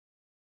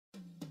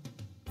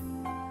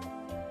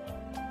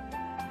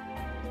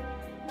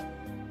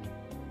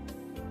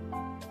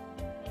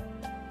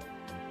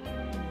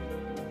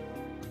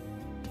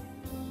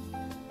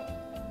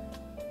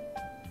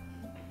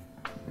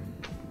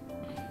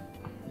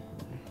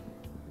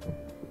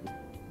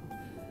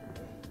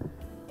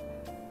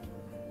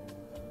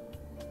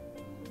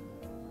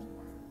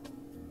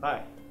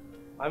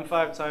I'm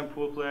five-time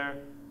pool player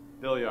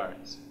Bill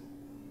Yards.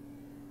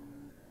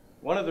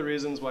 One of the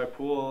reasons why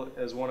pool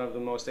is one of the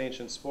most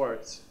ancient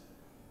sports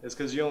is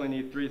because you only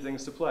need three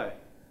things to play: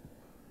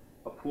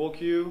 a pool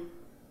cue,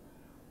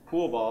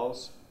 pool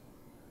balls,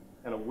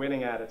 and a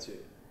winning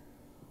attitude,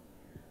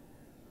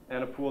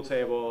 and a pool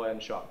table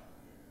and shop.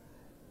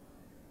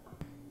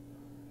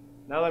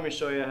 Now let me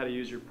show you how to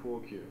use your pool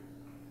cue.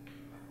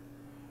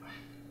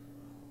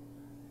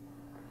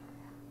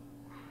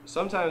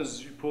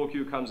 Sometimes your pool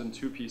cue comes in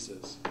two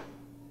pieces.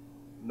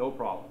 No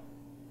problem.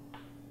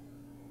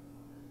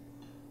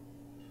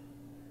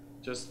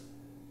 Just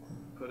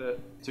put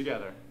it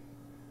together.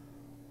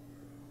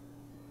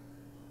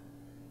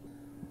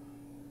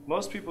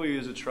 Most people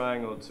use a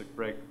triangle to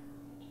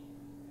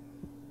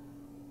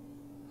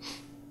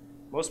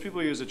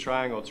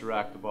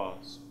rack the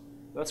balls.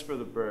 That's for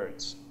the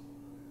birds.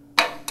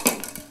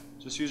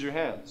 Just use your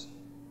hands.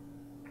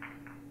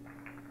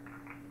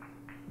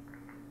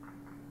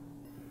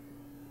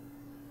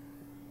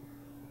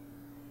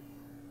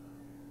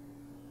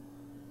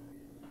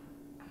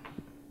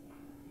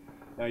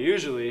 Now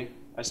usually,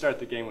 I start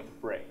the game with a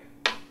break.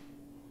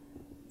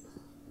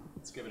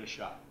 Let's give it a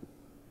shot.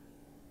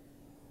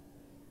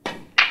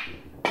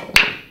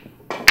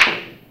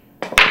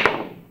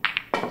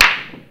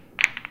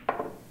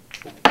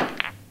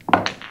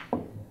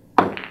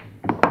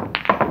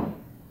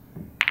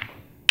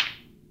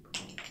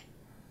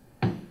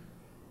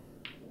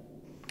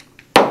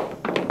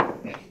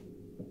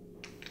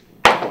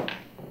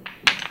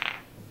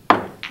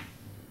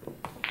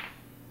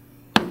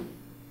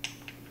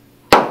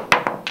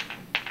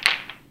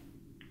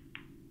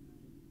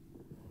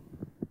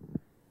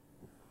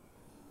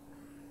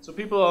 So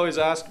people always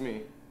ask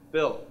me,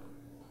 Bill,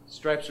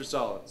 stripes or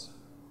solids?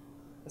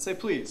 I say,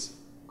 please,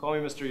 call me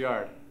Mr.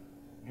 Yard.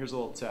 Here's a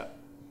little tip.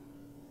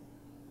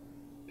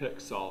 Pick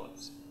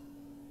solids.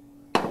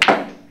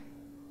 So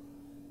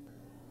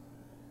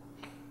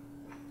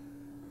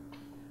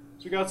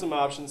we got some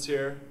options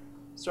here.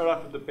 Start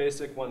off with the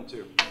basic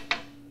 1-2.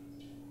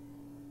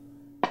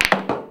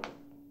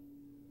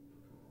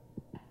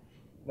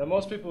 Now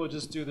most people would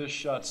just do this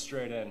shot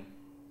straight in.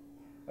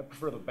 I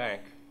prefer the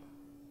bank.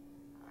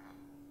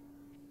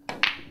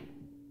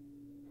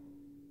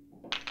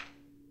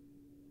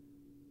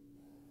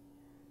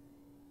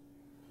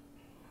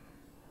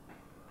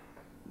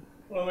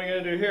 What am I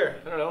going to do here?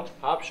 I don't know.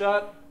 Hop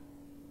shot?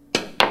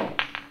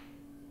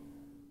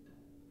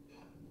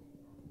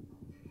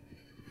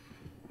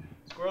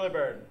 Squirrely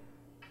bird.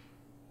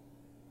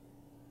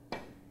 How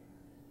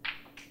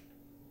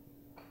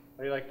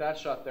do you like that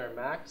shot there,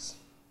 Max?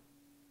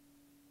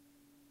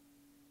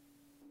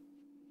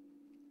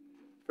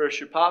 First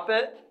you pop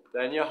it,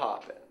 then you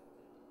hop it.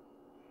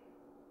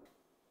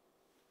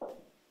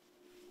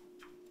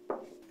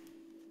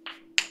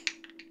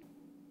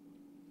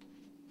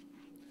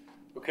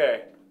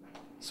 Okay,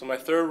 so my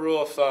third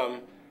rule of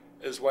thumb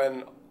is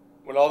when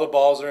all the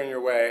balls are in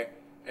your way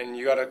and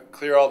you gotta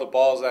clear all the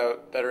balls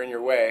out that are in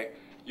your way,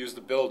 use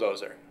the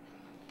bulldozer.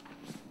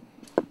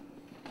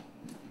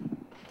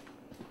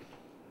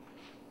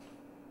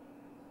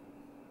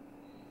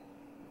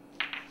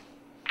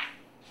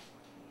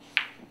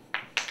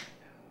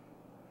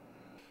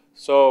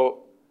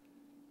 So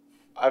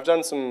I've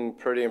done some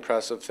pretty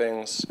impressive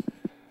things,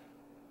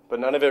 but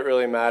none of it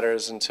really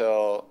matters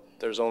until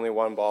there's only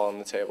one ball on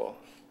the table.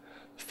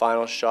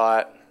 Final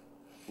shot,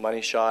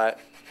 money shot.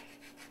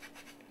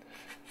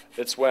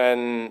 It's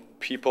when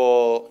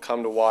people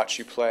come to watch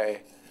you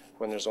play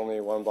when there's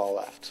only one ball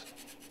left.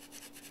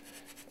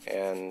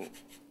 And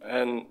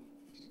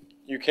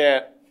you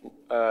can't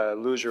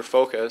lose your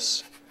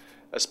focus,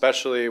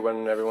 especially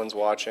when everyone's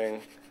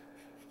watching.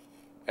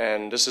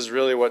 And this is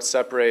really what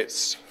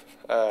separates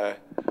a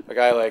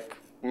guy like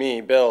me,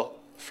 Bill,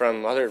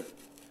 from other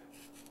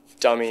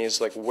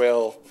dummies like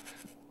Will,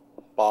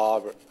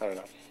 Bob, I don't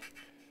know.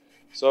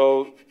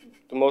 So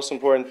the most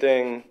important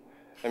thing,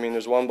 I mean,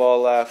 there's one ball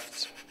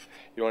left.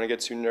 You don't want to get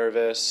too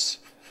nervous.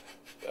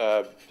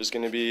 There's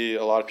going to be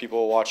a lot of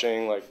people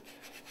watching, like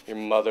your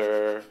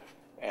mother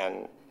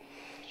and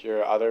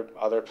your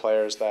other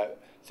players that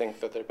think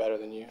that they're better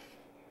than you.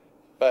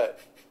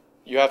 But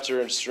you have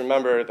to just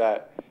remember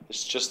that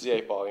it's just the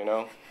 8-ball, you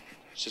know?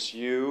 It's just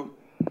you.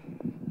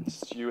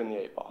 It's you and the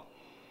 8-ball.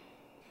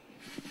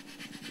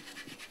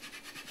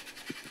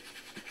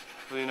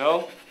 Well, you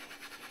know,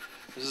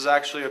 this is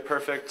actually a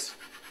perfect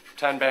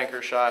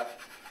 10-banker shot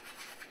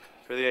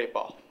for the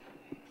 8-ball.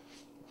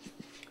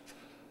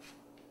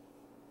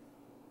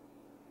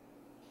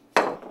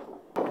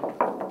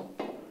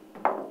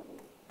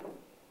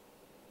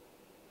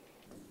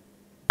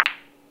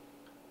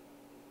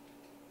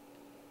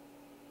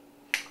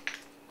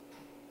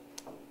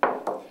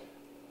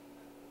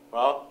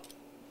 Well,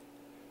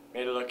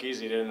 made it look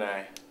easy, didn't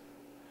I?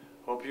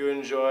 Hope you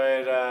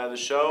enjoyed the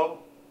show.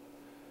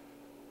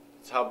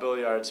 It's how Bill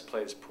Yards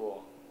plays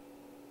pool.